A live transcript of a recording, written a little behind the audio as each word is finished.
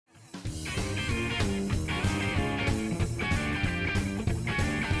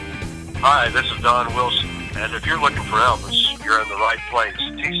Hi, this is Don Wilson, and if you're looking for Elvis, you're in the right place.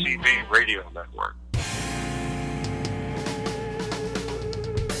 TCB Radio Network.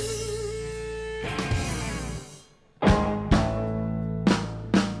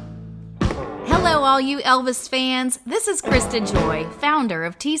 Hello, all you Elvis fans. This is Krista Joy, founder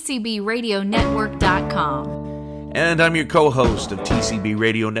of TCBRadioNetwork.com. And I'm your co-host of TCB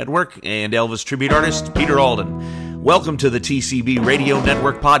Radio Network and Elvis tribute artist, Peter Alden. Welcome to the TCB Radio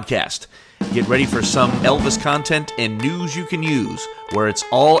Network podcast. Get ready for some Elvis content and news you can use, where it's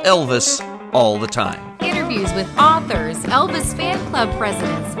all Elvis, all the time. Interviews with authors, Elvis fan club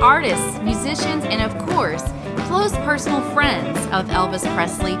presidents, artists, musicians, and of course, close personal friends of Elvis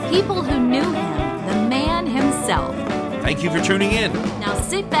Presley, people who knew him, the man himself. Thank you for tuning in. Now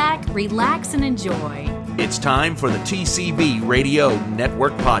sit back, relax, and enjoy. It's time for the TCB Radio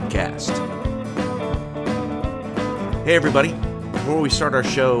Network podcast. Hey everybody, before we start our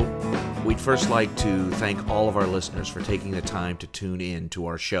show, we'd first like to thank all of our listeners for taking the time to tune in to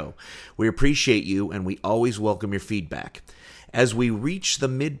our show. We appreciate you, and we always welcome your feedback. As we reach the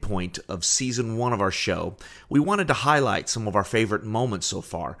midpoint of Season 1 of our show, we wanted to highlight some of our favorite moments so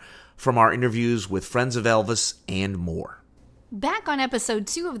far from our interviews with friends of Elvis and more. Back on episode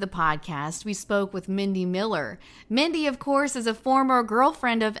 2 of the podcast, we spoke with Mindy Miller. Mindy, of course, is a former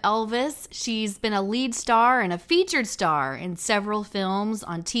girlfriend of Elvis. She's been a lead star and a featured star in several films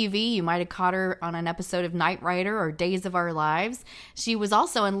on TV. You might have caught her on an episode of Knight Rider or Days of Our Lives. She was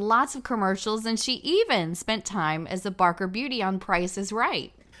also in lots of commercials, and she even spent time as a Barker Beauty on Price is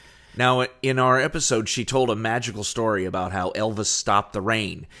Right. Now, in our episode, she told a magical story about how Elvis stopped the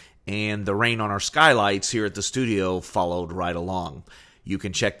rain, and the rain on our skylights here at the studio followed right along. You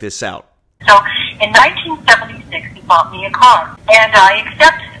can check this out. So in 1976, he bought me a car, and I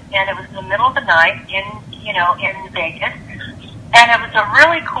accepted it. And it was in the middle of the night in Vegas, and it was a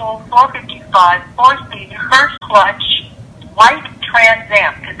really cool 455 4-speed Hurst clutch white Trans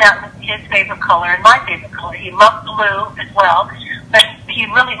Am, because that was his favorite color and my favorite color. He loved blue as well, but he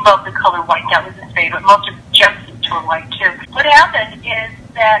really loved the color white. That was his favorite. Most of his jumpsuits were white too. What happened is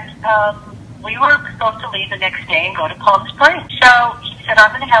that we were supposed to leave the next day and go to Palm Springs. So he said,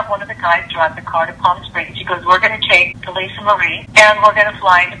 I'm going to have one of the guys drive the car to Palm Springs. He goes, we're going to take Lisa Marie, and we're going to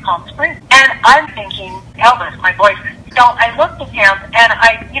fly into Palm Springs. And I'm thinking, Elvis, my boyfriend. So I looked at him, and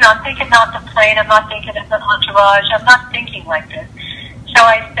I'm thinking not the plane. I'm not thinking of the entourage. I'm not thinking like this. So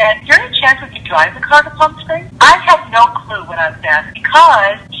I said, is there any chance we could drive the car to Palm Springs? I had no clue what I was asking,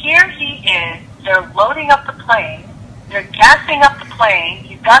 because here he is. They're loading up the plane. They're gassing up the plane.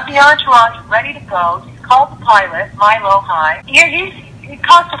 He's got the entourage ready to go. He's called the pilot, Milo High. He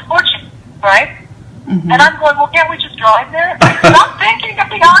costs a fortune, right? Mm-hmm. And I'm going, well, can't we just drive there? Not thinking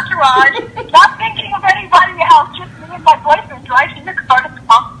of the entourage, not thinking of anybody else, just me and my boyfriend driving the car to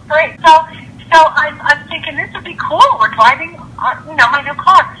Palm Springs. So I'm thinking this would be cool. We're driving, my new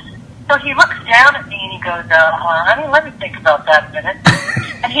car. So he looks down at me and he goes, honey, let me think about that a minute.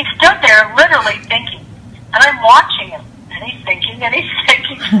 And he stood there literally thinking. And I'm watching him, and he's thinking, and I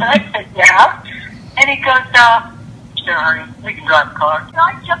said, yeah. And he goes, sure, honey, we can drive the car. And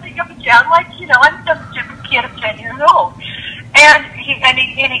I'm jumping up and down like, I'm some stupid kid of 10 years old. And he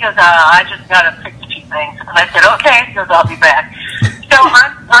goes, I just got to fix a few things. And I said, okay. He goes, I'll be back. So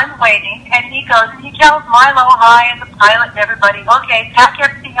I'm waiting, and he goes, and he tells Milo High and the pilot and everybody, okay, pack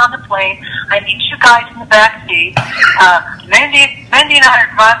everything on the plane. I need you guys in the back seat. Mindy and I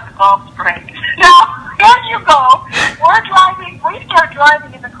are driving to Palm Springs. Now, here you go. We start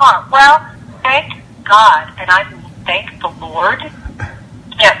driving in the car. Well, thank God, and I thank the Lord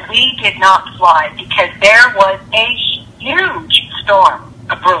that we did not fly, because there was a huge storm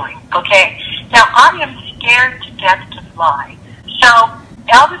brewing, okay? Now, I am scared to death to fly. So,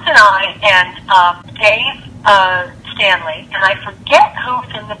 Elvis and I and Dave Stanley, and I forget who was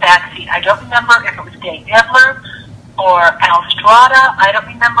in the back seat. I don't remember if it was Dave Ebler or Al Strada. I don't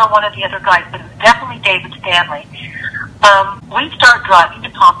remember one of the other guys, but it was definitely David Stanley. We start driving to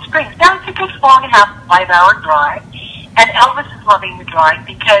Palm Springs. Now, it's a good 4.5, 5-hour drive, and Elvis is loving the drive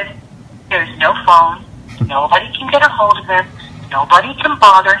because there's no phone. Nobody can get a hold of him. Nobody can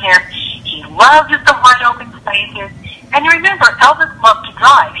bother him. He loves the wide open spaces. And you remember, Elvis loved to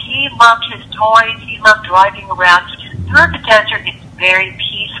drive. He loved his toys. He loved driving around. Through the desert, it's very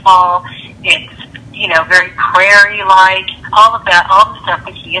peaceful. It's, very prairie-like, all of that, all the stuff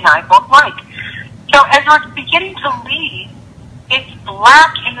that he and I both like. So as we're beginning to leave, it's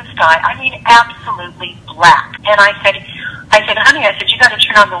black in the sky. I mean, absolutely black. And I said, honey, you got to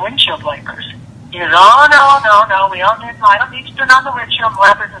turn on the windshield wipers. He goes, oh, no, I don't need to turn on the windshield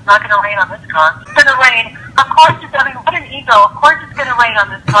wipers. It's not going to rain on this car. It's going to rain. Of course, what an ego. Of course it's going to rain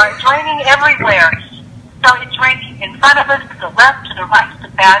on this car. It's raining everywhere. So it's raining in front of us, to the left, to the right, to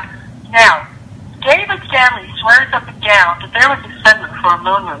the back. Now, David Stanley swears up and down that there was a sunroof or a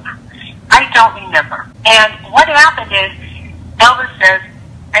moonroof. I don't remember. And what happened is, Elvis says,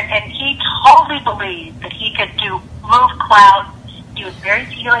 and he totally believed that he could move clouds. He was very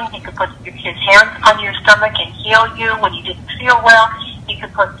healing. He could put his hands on your stomach and heal you when you didn't feel well. He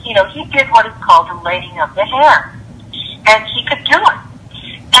could he did what is called the laying of the hair. And he could do it.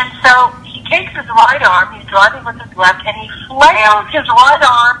 And so he takes his right arm, he's driving with his left, and he flails his right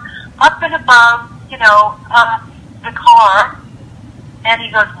arm up and above, the car. And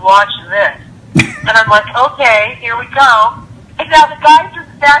he goes, watch this. And I'm like, okay, here we go. And now the guy's just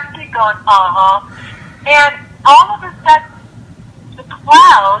backseat going, And all of a sudden, the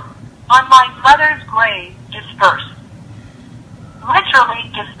clouds on my mother's grave dispersed. Literally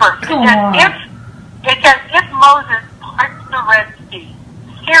dispersed. It's as if Moses parts the Red Sea.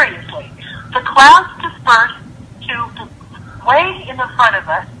 Seriously. The clouds dispersed to the way in the front of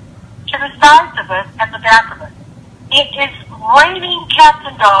us, to the sides of us, and the back of us. It is raining cats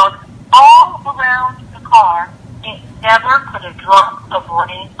and dogs all around the car. It never put a drop of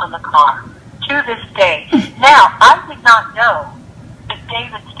rain on the car. To this day. Now, I did not know that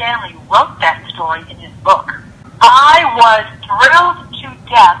David Stanley wrote that story in his book. I was thrilled to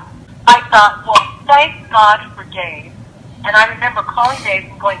death. I thought, well, thank God for Dave. And I remember calling Dave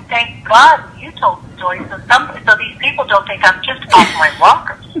and going, thank God you told the story so these people don't think I'm just off my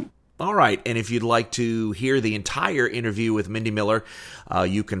rockers. All right, and if you'd like to hear the entire interview with Mindy Miller,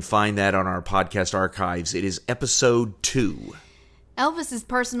 you can find that on our podcast archives. It is episode 2. Elvis's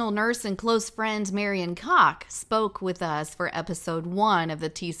personal nurse and close friend Marion Koch spoke with us for episode 1 of the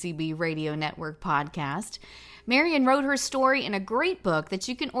TCB Radio Network podcast. Marion wrote her story in a great book that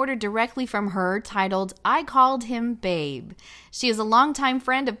you can order directly from her titled I Called Him Babe. She is a longtime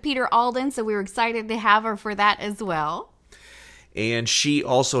friend of Peter Alden, so we were excited to have her for that as well. And she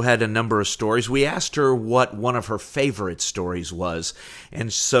also had a number of stories. We asked her what one of her favorite stories was,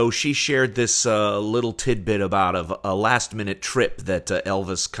 and so she shared this little tidbit about a last-minute trip that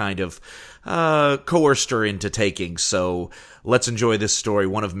Elvis kind of coerced her into taking. So let's enjoy this story,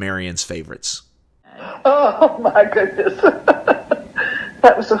 one of Marion's favorites. Oh, my goodness.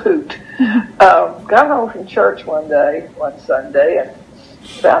 That was a hoot. Got home from church one Sunday, and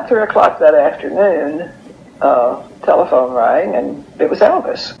about 3 o'clock that afternoon, telephone rang, and it was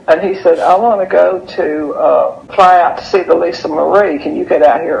Elvis. And he said, I want to go to fly out to see the Lisa Marie. Can you get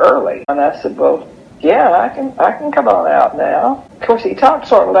out here early? And I said, well, yeah, I can come on out now. Of course, he talked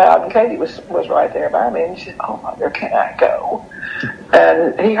sort of loud, and Katie was right there by me, and she said, oh, mother, can I go?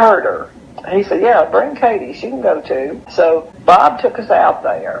 And he heard her. He said, yeah, bring Katie. She can go too. So Bob took us out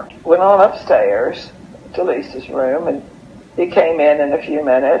there, went on upstairs to Lisa's room, and he came in a few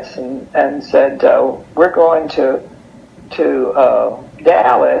minutes and said, we're going to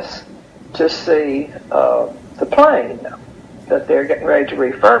Dallas to see the plane, that they're getting ready to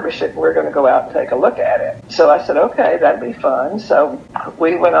refurbish it. We're going to go out and take a look at it. So I said, okay, that'd be fun. So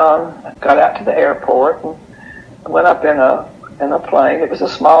we went on, got out to the airport, and went up in a plane. It was a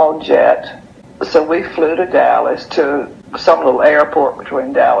small jet. So we flew to Dallas, to some little airport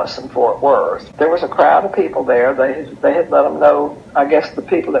between Dallas and Fort Worth. There was a crowd of people there. They had let them know, I guess the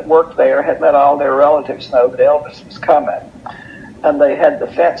people that worked there had let all their relatives know that Elvis was coming. And they had the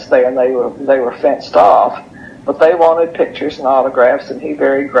fence there, and they were fenced off. But they wanted pictures and autographs, and he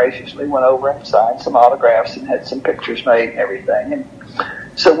very graciously went over and signed some autographs and had some pictures made and everything. And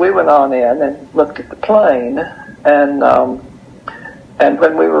so we went on in and looked at the plane, and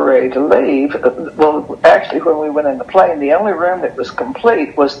when we were ready to leave, well, actually when we went in the plane, the only room that was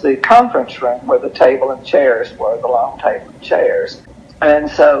complete was the conference room where the table and chairs were, the long table and chairs. And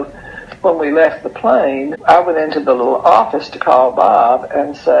so when we left the plane, I went into the little office to call Bob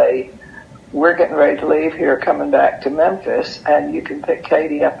and say, we're getting ready to leave here, coming back to Memphis, and you can pick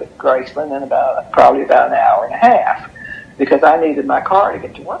Katie up at Graceland in probably about an hour and a half, because I needed my car to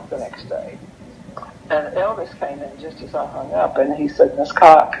get to work the next day. And Elvis came in just as I hung up, and he said, Miss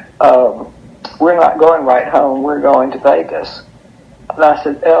Koch, we're not going right home. We're going to Vegas. And I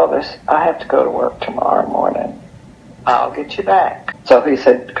said, Elvis, I have to go to work tomorrow morning. I'll get you back. So he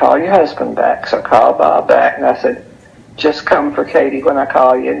said, call your husband back. So I called Bob back, and I said, just come for Katie when I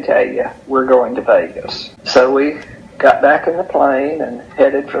call you and tell you we're going to Vegas. So we got back in the plane and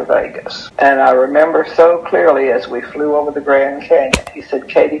headed for Vegas. And I remember so clearly as we flew over the Grand Canyon, he said,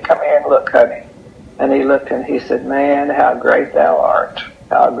 Katie, come here and look, honey. And he looked and he said, man, how great thou art.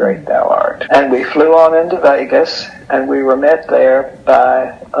 how great thou art. And we flew on into Vegas, and we were met there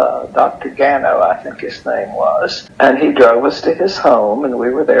by Dr. Gano, I think his name was. And he drove us to his home, and we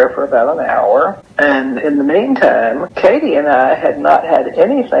were there for about an hour. And in the meantime, Katie and I had not had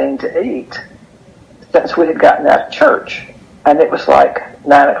anything to eat since we had gotten out of church. And it was like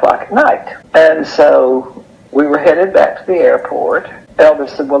 9 o'clock at night. And so we were headed back to the airport.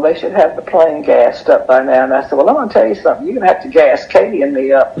 Elvis said, well, they should have the plane gassed up by now. And I said, well, I'm going to tell you something. You're going to have to gas Katie and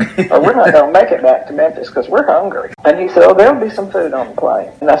me up, or we're not going to make it back to Memphis because we're hungry. And he said, oh, there'll be some food on the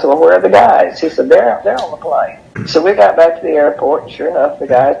plane. And I said, well, where are the guys? He said, they're on the plane. So we got back to the airport, and sure enough, the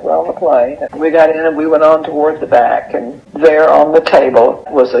guys were on the plane. And we got in, and we went on toward the back. And there on the table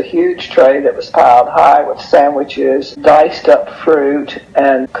was a huge tray that was piled high with sandwiches, diced up fruit,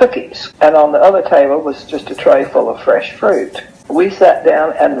 and cookies. And on the other table was just a tray full of fresh fruit. We sat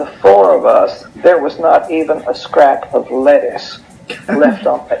down, and the four of us, there was not even a scrap of lettuce left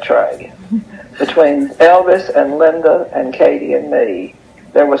on that tray. Between Elvis and Linda and Katie and me,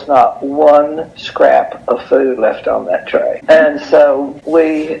 there was not one scrap of food left on that tray. And so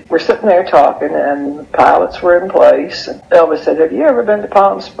we were sitting there talking, and pilots were in place. And Elvis said, have you ever been to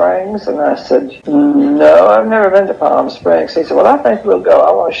Palm Springs? And I said, no, I've never been to Palm Springs. He said, well, I think we'll go.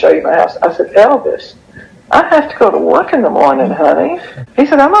 I want to show you my house. I said, Elvis, I have to go to work in the morning, honey. He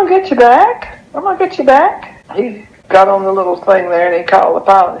said, I'm going to get you back. I'm going to get you back. He got on the little thing there, and he called the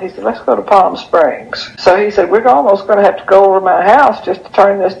pilot. He said, let's go to Palm Springs. So he said, we're almost going to have to go over my house just to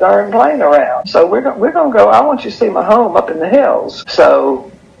turn this darn plane around. So we're going to go. I want you to see my home up in the hills.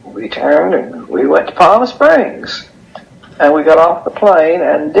 So we turned, and we went to Palm Springs. And we got off the plane,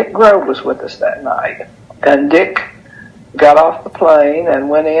 and Dick Grove was with us that night. And Dick got off the plane and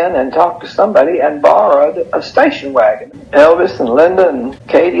went in and talked to somebody and borrowed a station wagon. Elvis and Linda and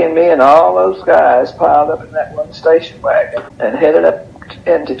Katie and me and all those guys piled up in that one station wagon and headed up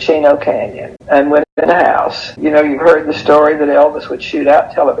into Chino Canyon and went in the house. You know, you've heard the story that Elvis would shoot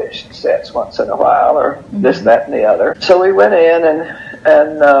out television sets once in a while, or this, that, and the other. So we went in and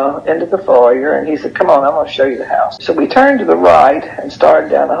into the foyer, and he said, come on, I'm going to show you the house. So we turned to the right and started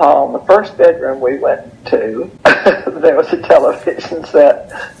down the hall. In the first bedroom we went to, there was a television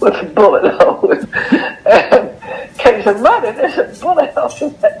set with a bullet hole. And Katie said, Mother, there's a bullet hole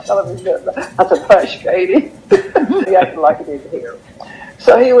in that television. I said, hush, Katie. He acted like he didn't hear.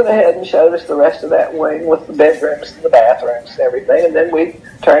 So he went ahead and showed us the rest of that wing with the bedrooms and the bathrooms and everything. And then we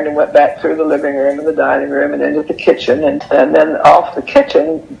turned and went back through the living room and the dining room and into the kitchen. And then off the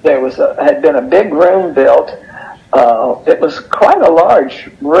kitchen, there had been a big room built. It was quite a large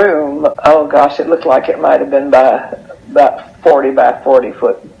room. Oh, gosh, it looked like it might have been by about 40 by 40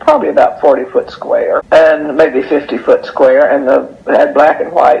 foot, probably about 40 foot square, and maybe 50 foot square. And it had black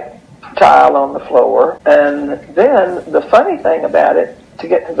and white tile on the floor. And then the funny thing about it, to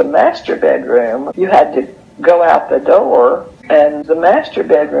get to the master bedroom, you had to go out the door, and the master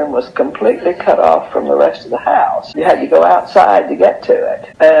bedroom was completely cut off from the rest of the house. You had to go outside to get to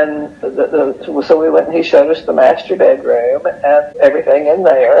it. And so we went, and he showed us the master bedroom and everything in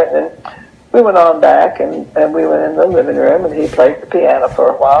there. And then we went on back, and we went in the living room, and he played the piano for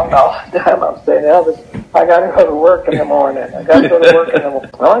a while. And all the time I'm saying, Elvis, I got to go to work in the morning. I got to go to work in the morning.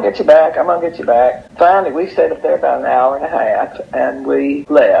 I'm going to get you back. I'm going to get you back. Finally, we stayed up there about an hour and a half, and we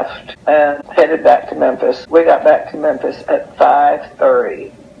left and headed back to Memphis. We got back to Memphis at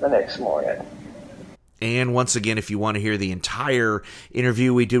 5:30 the next morning. And once again, if you want to hear the entire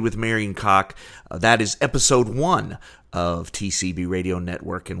interview we did with Marion Koch, that is episode 1 of TCB Radio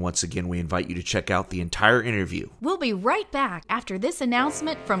Network. And once again, we invite you to check out the entire interview. We'll be right back after this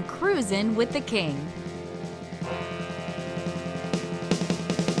announcement from Cruisin' with the King.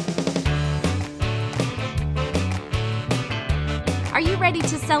 Are you ready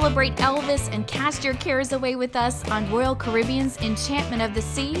to celebrate Elvis and cast your cares away with us on Royal Caribbean's Enchantment of the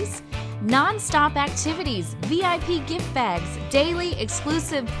Seas? Non-stop activities, VIP gift bags, daily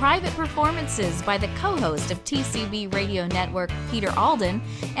exclusive private performances by the co-host of TCB Radio Network, Peter Alden,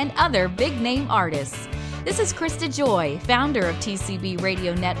 and other big-name artists. This is Krista Joy, founder of TCB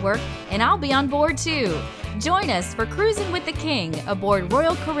Radio Network, and I'll be on board too. Join us for Cruisin' with the King aboard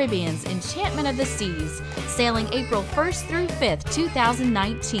Royal Caribbean's Enchantment of the Seas, sailing April 1st through 5th,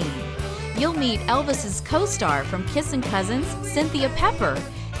 2019. You'll meet Elvis's co-star from Kissin' Cousins, Cynthia Pepper,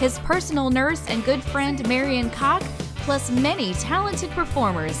 his personal nurse and good friend Marion Koch, plus many talented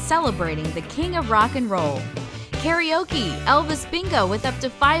performers celebrating the King of Rock and Roll. Karaoke, Elvis Bingo with up to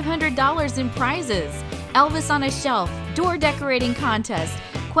 $500 in prizes, Elvis on a Shelf, door decorating contest,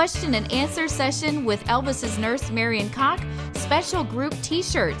 question and answer session with Elvis's nurse Marion Koch, special group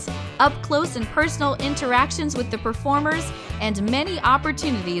t-shirts, up-close and personal interactions with the performers, and many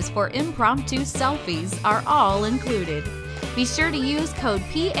opportunities for impromptu selfies are all included. Be sure to use code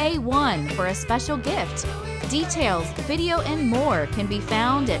PA1 for a special gift. Details, video, and more can be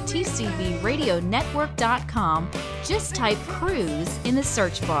found at tcbradionetwork.com. Just type cruise in the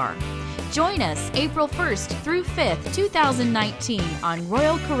search bar. Join us April 1st through 5th, 2019 on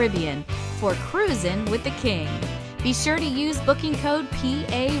Royal Caribbean for Cruisin' with the King. Be sure to use booking code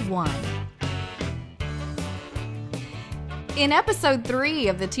PA1. In episode 3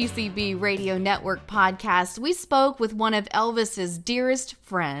 of the TCB Radio Network podcast, we spoke with one of Elvis's dearest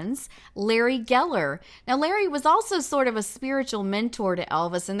friends, Larry Geller. Now, Larry was also sort of a spiritual mentor to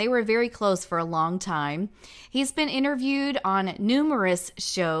Elvis, and they were very close for a long time. He's been interviewed on numerous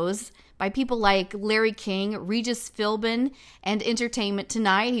shows by people like Larry King, Regis Philbin, and Entertainment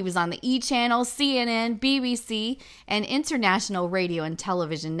Tonight. He was on the E! Channel, CNN, BBC, and international radio and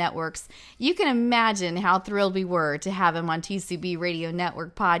television networks. You can imagine how thrilled we were to have him on TCB Radio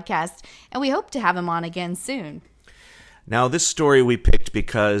Network podcast, and we hope to have him on again soon. Now, this story we picked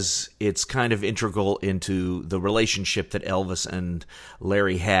because it's kind of integral into the relationship that Elvis and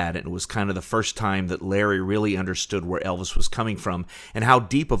Larry had. It was kind of the first time that Larry really understood where Elvis was coming from and how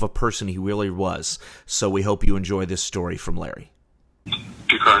deep of a person he really was. So we hope you enjoy this story from Larry.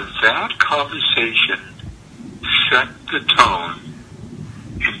 Because that conversation set the tone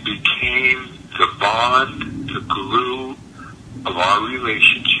and became the bond, the glue of our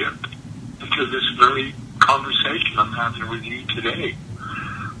relationship to this very conversation I'm having with you today.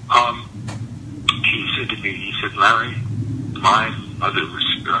 He said to me, he said, Larry, my mother was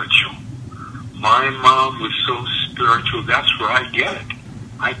spiritual. My mom was so spiritual, that's where I get it.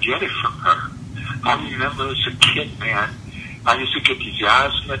 I get it from her. I remember as a kid, man, I used to get these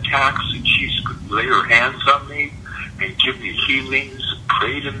asthma attacks, and she would lay her hands on me and give me healings,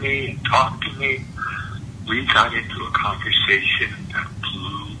 pray to me, and talk to me. We got into a conversation that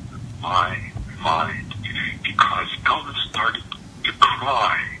blew my mind. Because Elvis started to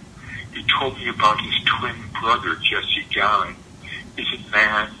cry. He told me about his twin brother, Jesse Gallen. He said,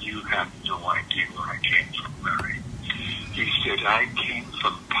 man, you have no idea where I came from, Larry. He said, I came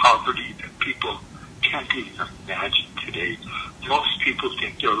from poverty that people can't even imagine today. Most people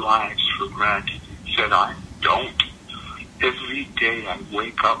take their lives for granted. He said, I don't. Every day I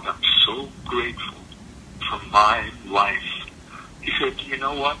wake up, I'm so grateful for my life. He said, you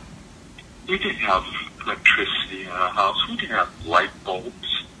know what? We didn't have electricity in our house. We didn't have light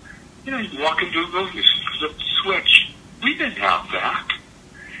bulbs. You know, you walk into a room, you flip the switch. We didn't have that.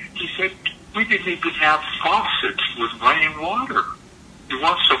 He said, we didn't even have faucets with running water. You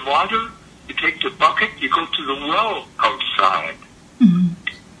want some water? You take the bucket, you go to the well outside. Mm-hmm.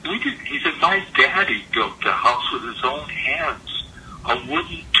 He said, my daddy built the house with his own hands. A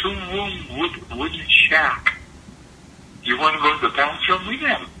wooden, two-room wooden shack. You want to go to the bathroom? We didn't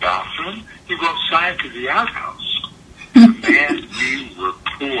have a bathroom. You go outside to the outhouse. Man, we were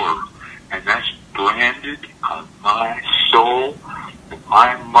poor. And that's branded on my soul. And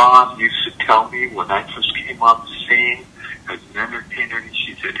my mom used to tell me when I first came on the scene as an entertainer, and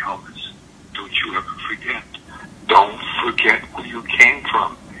she said, Elvis, don't you ever forget. Don't forget where you came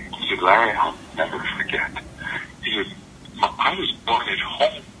from. He said, Larry, I'll never forget. He said, I was born at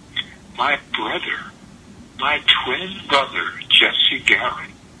home. My brother, my twin brother, Jesse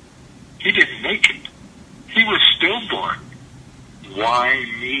Garrett, he didn't make it. He was stillborn. Why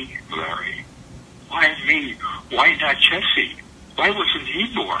me, Larry? Why me? Why not Jesse? Why wasn't he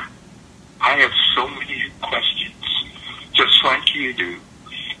born? I have so many questions, just like you do.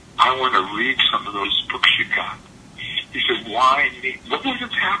 I want to read some of those books you got. He said, why me? What would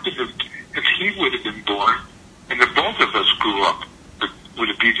have happened if he would have been born and the both of us grew up? Would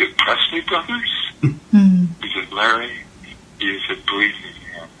it be the Presley brothers? Mm-hmm. He said, Larry, he said, believe me,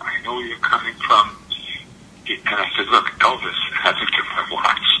 man, I know where you're coming from. And I said, look, Elvis, I looked at my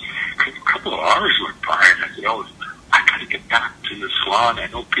watch. A couple of hours went by, and I said, Elvis, I got to get back to the salon. I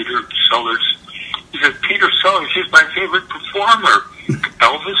know Peter Sellers. He said, Peter Sellers, he's my favorite performer.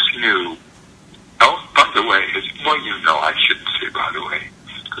 Elvis knew. By the way, you know, I shouldn't say by the way,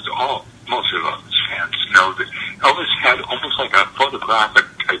 because most of Elvis fans know that Elvis had almost like a photographic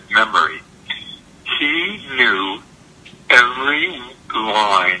type memory. He knew every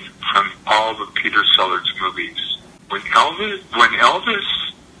line from all the Peter Sellers movies. When Elvis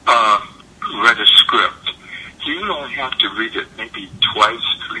read a script, he would only have to read it maybe twice,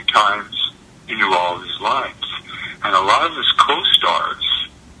 3 times. He knew all of his lines. And a lot of his co-stars,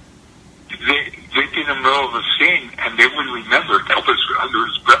 they'd be in the middle of a scene and they wouldn't remember Elvis under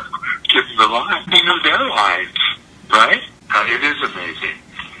his breath giving the line. He knew their lines, right? It is amazing.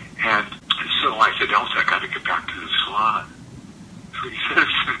 And so I said, Elvis, I got to get back to the salon. So he says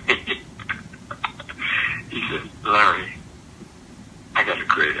to me, he said, Larry, I got a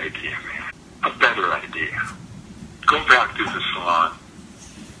great idea, man. A better idea. Go back to the salon.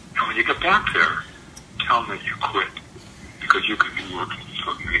 And when you get back there, tell them that you quit. Because you could be working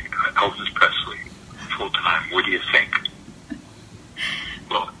for Elvis Presley full time. What do you think?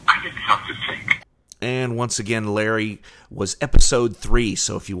 Well, I didn't have to think. And once again, Larry was episode 3,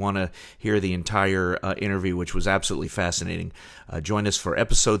 so if you want to hear the entire interview, which was absolutely fascinating, join us for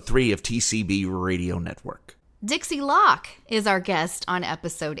episode 3 of TCB Radio Network. Dixie Locke is our guest on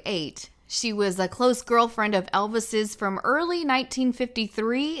episode 8. She was a close girlfriend of Elvis's from early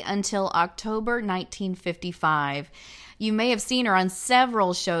 1953 until October 1955. You may have seen her on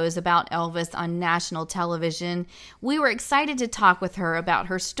several shows about Elvis on national television. We were excited to talk with her about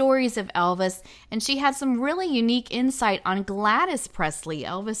her stories of Elvis, and she had some really unique insight on Gladys Presley,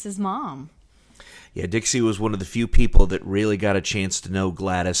 Elvis's mom. Yeah, Dixie was one of the few people that really got a chance to know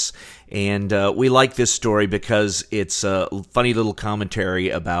Gladys, and we like this story because it's a funny little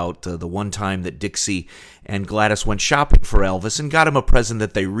commentary about the one time that Dixie and Gladys went shopping for Elvis and got him a present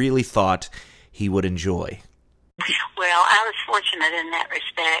that they really thought he would enjoy. Well, I was fortunate in that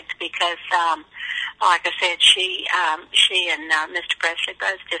respect because, like I said, she and Mr. Presley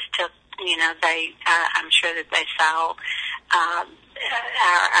both just took, I'm sure that they saw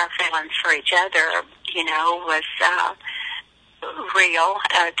our feelings for each other, was real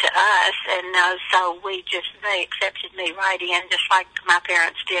to us, and so they accepted me right in, just like my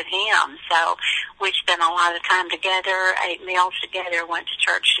parents did him. So we spent a lot of time together, ate meals together, went to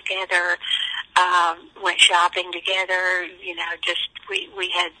church together, went shopping together. We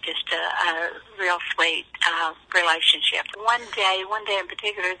had just a real sweet relationship. One day in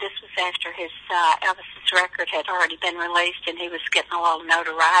particular, this was after his Elvis's record had already been released, and he was getting a little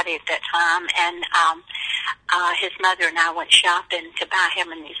notoriety at that time, and his mother and I went shopping to buy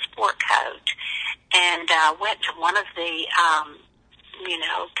him a new sport coat, and went to one of the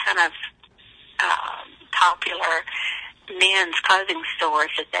popular men's clothing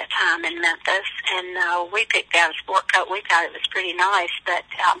stores at that time in Memphis, and we picked out a sport coat. We thought it was pretty nice, but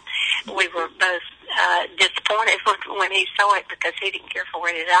we were both disappointed when he saw it because he didn't care for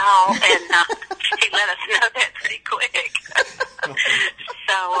it at all, and he let us know that pretty quick.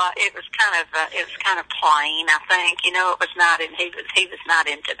 So it was kind of plain. I think it was not, and he was not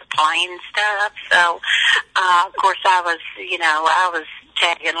into the plain stuff. So of course I was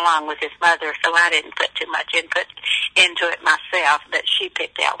tagging along with his mother, so I didn't put too much input into it myself, but she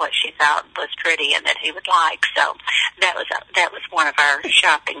picked out what she thought was pretty and that he would like. So that was one of our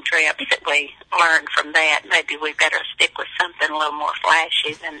shopping trips that we learned from that. Maybe we better stick with something a little more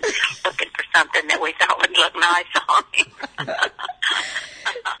flashy than looking for something that we thought would look nice on him.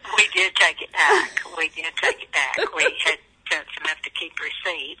 We did take it back. We had sense enough to keep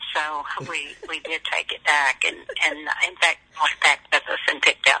receipts, so we did take it back, and in fact went back with us and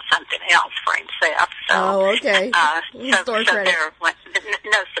picked out something else for himself. So, okay. So there was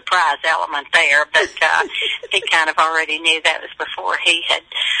no surprise element there, but he kind of already knew. That was before he had,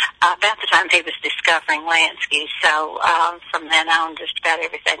 about the time he was discovering Lansky. So from then on, just about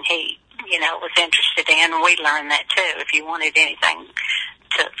everything he was interested in, we learned that too. If you wanted anything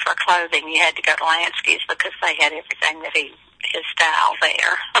for clothing, you had to go to Lansky's because they had everything that his style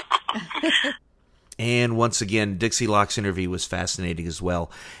there. And once again, Dixie Locke's interview was fascinating as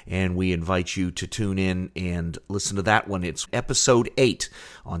well, and we invite you to tune in and listen to that one. It's episode 8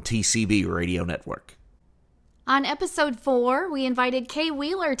 on TCB Radio Network. On episode 4, we invited Kay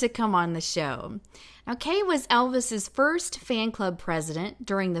Wheeler to come on the show. Now, Kay was Elvis's first fan club president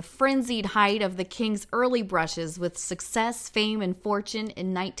during the frenzied height of the King's early brushes with success, fame, and fortune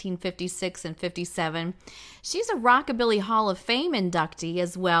in 1956 and 57. She's a Rockabilly Hall of Fame inductee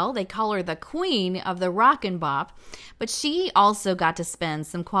as well. They call her the Queen of the Rock and Bop. But she also got to spend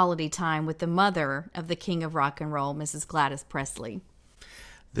some quality time with the mother of the King of Rock and Roll, Mrs. Gladys Presley.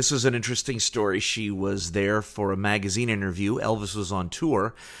 This is an interesting story. She was there for a magazine interview. Elvis was on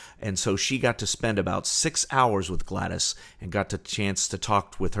tour, and so she got to spend about 6 hours with Gladys and got the chance to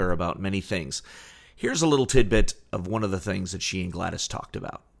talk with her about many things. Here's a little tidbit of one of the things that she and Gladys talked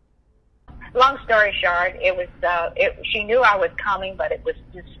about. Long story short, she knew I was coming, but it was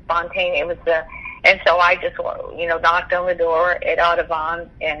just spontaneous. And so I just, knocked on the door at Audubon,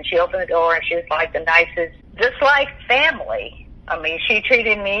 and she opened the door, and she was like the nicest, just like family. I mean, she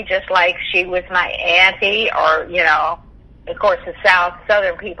treated me just like she was my auntie, or, of course, the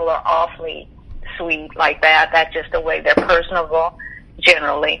Southern people are awfully sweet like that. That's just the way they're personable,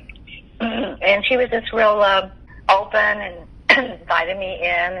 generally. And she was just real open, invited me in,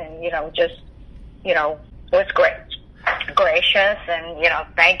 and just was great, gracious, and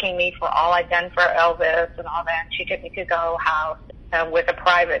thanking me for all I'd done for Elvis and all that. She took me to the whole house with a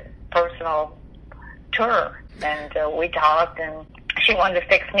private, personal tour, and we talked, and she wanted to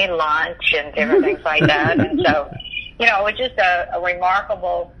fix me lunch and different things like that. And so, it was just a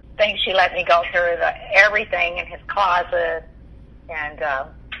remarkable thing. She let me go through everything in his closet, and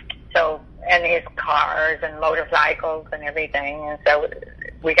and his cars and motorcycles and everything. And so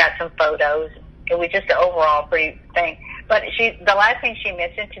we got some photos. It was just an overall pretty thing. But the last thing she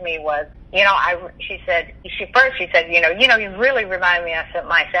mentioned to me was, she said, you really remind me of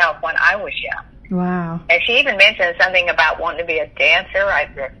myself when I was young. Wow. And she even mentioned something about wanting to be a dancer.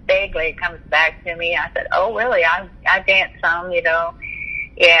 Vaguely it comes back to me. I said, oh, really? I dance some,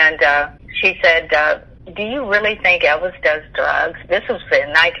 And she said, do you really think Elvis does drugs? This was in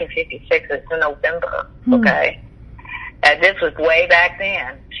 1956. It's in November, okay? This was way back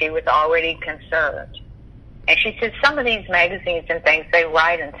then. She was already concerned. And she said some of these magazines and things, they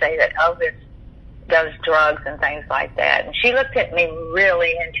write and say that Elvis does drugs and things like that. And she looked at me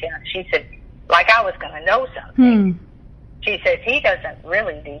really intense. She said, like I was going to know something. She says, he doesn't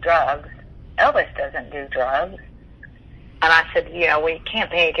really do drugs. Elvis doesn't do drugs. And I said, we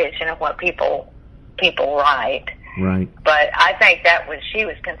can't pay attention to what people write. Right. But I think she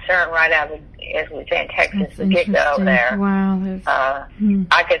was concerned right out of, as we say in Texas, the get-go there. Wow.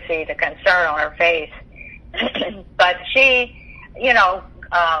 I could see the concern on her face. But she, Verna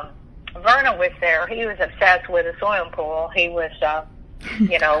was there. He was obsessed with a swimming pool. He was,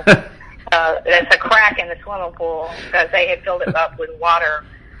 there's a crack in the swimming pool because they had filled it up with water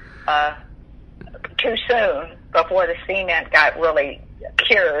too soon before the cement got really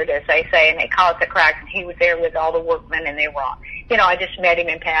cured, as they say, and it caused a crack. And he was there with all the workmen, and they were all, I just met him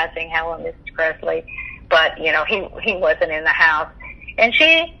in passing. Hello, Mrs. Presley. But, he wasn't in the house. And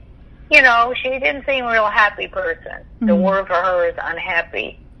she, she didn't seem a real happy person. The word for her is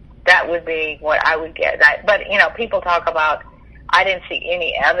unhappy. That would be what I would get. But, people talk about, I didn't see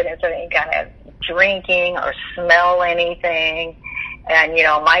any evidence of any kind of drinking or smell anything. And,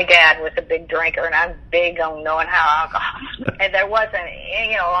 my dad was a big drinker, and I'm big on knowing how alcohol. And there wasn't,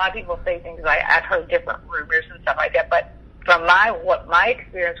 a lot of people say things like, I've heard different rumors and stuff like that. But from what my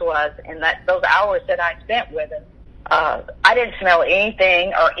experience was in those hours that I spent with him, I didn't smell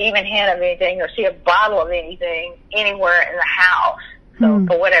anything or even hint of anything or see a bottle of anything anywhere in the house. So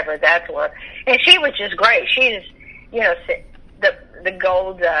for whatever that's worth. And she was just great. She just, the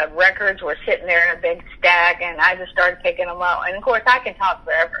gold records were sitting there in a big stack, and I just started picking them up. And, of course, I can talk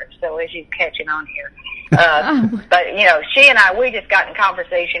forever, so as you're catching on here. But, she and I, we just got in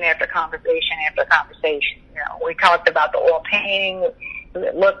conversation after conversation after conversation. We talked about the oil painting, what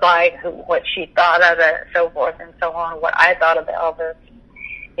it looked like, what she thought of it, so forth and so on, what I thought of Elvis.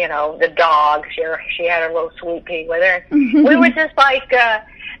 The dog. She had her little sweet pea with her. We were just like, it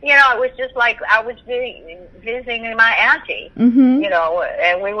was just like I was visiting my auntie, and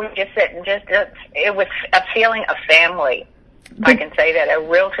we were just sitting, it was a feeling of family. I can say that, a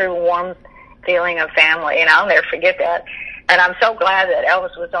real true warm feeling of family, and I'll never forget that. And I'm so glad that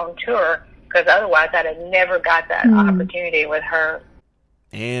Elvis was on tour, because otherwise I'd have never got that opportunity with her.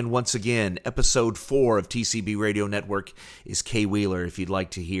 And once again, episode 4 of TCB Radio Network is Kay Wheeler, if you'd like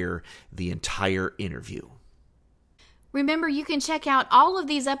to hear the entire interview. Remember, you can check out all of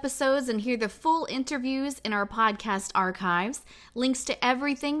these episodes and hear the full interviews in our podcast archives. Links to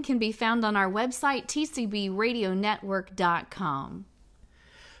everything can be found on our website, tcbradionetwork.com.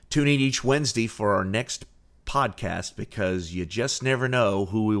 Tune in each Wednesday for our next podcast, because you just never know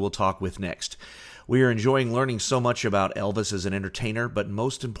who we will talk with next. We are enjoying learning so much about Elvis as an entertainer, but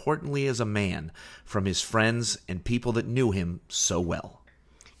most importantly as a man, from his friends and people that knew him so well.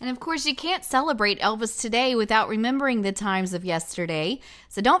 And of course, you can't celebrate Elvis today without remembering the times of yesterday.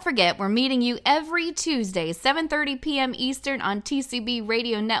 So don't forget, we're meeting you every Tuesday, 7:30 p.m. Eastern on TCB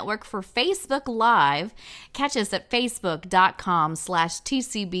Radio Network for Facebook Live. Catch us at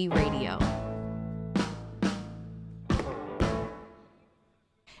facebook.com/TCB Radio.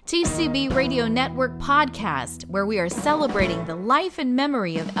 TCB Radio Network podcast, where we are celebrating the life and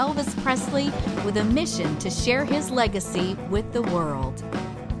memory of Elvis Presley with a mission to share his legacy with the world.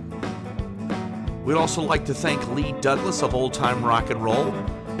 We'd also like to thank Lee Douglas of Old Time Rock and Roll,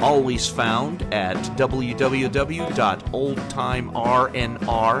 always found at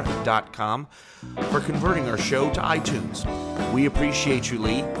www.oldtimernr.com, for converting our show to iTunes. We appreciate you,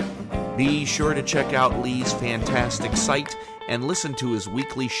 Lee. Be sure to check out Lee's fantastic site and listen to his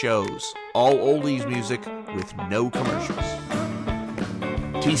weekly shows, all oldies music with no commercials.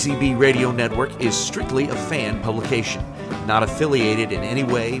 TCB Radio Network is strictly a fan publication, not affiliated in any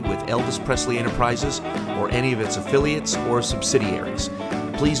way with Elvis Presley Enterprises or any of its affiliates or subsidiaries.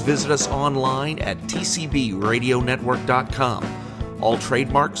 Please visit us online at tcbradionetwork.com. All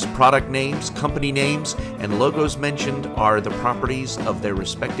trademarks, product names, company names, and logos mentioned are the properties of their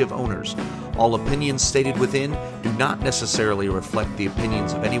respective owners. All opinions stated within do not necessarily reflect the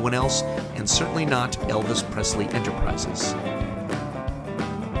opinions of anyone else, and certainly not Elvis Presley Enterprises.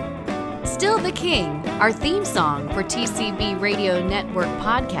 Still the King, our theme song for TCB Radio Network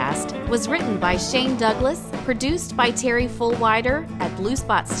podcast, was written by Shane Douglas, produced by Terry Fullwider at Blue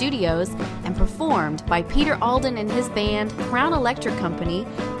Spot Studios, and performed by Peter Alden and his band Crown Electric Company,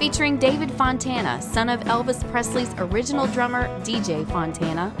 featuring David Fontana, son of Elvis Presley's original drummer DJ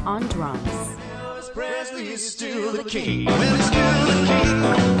Fontana, on drums. Elvis Presley is still the king. Well, he's still the king.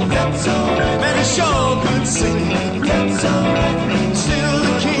 That's all right. Man, he sure could sing. That's all right. Still the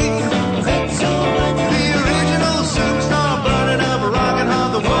king.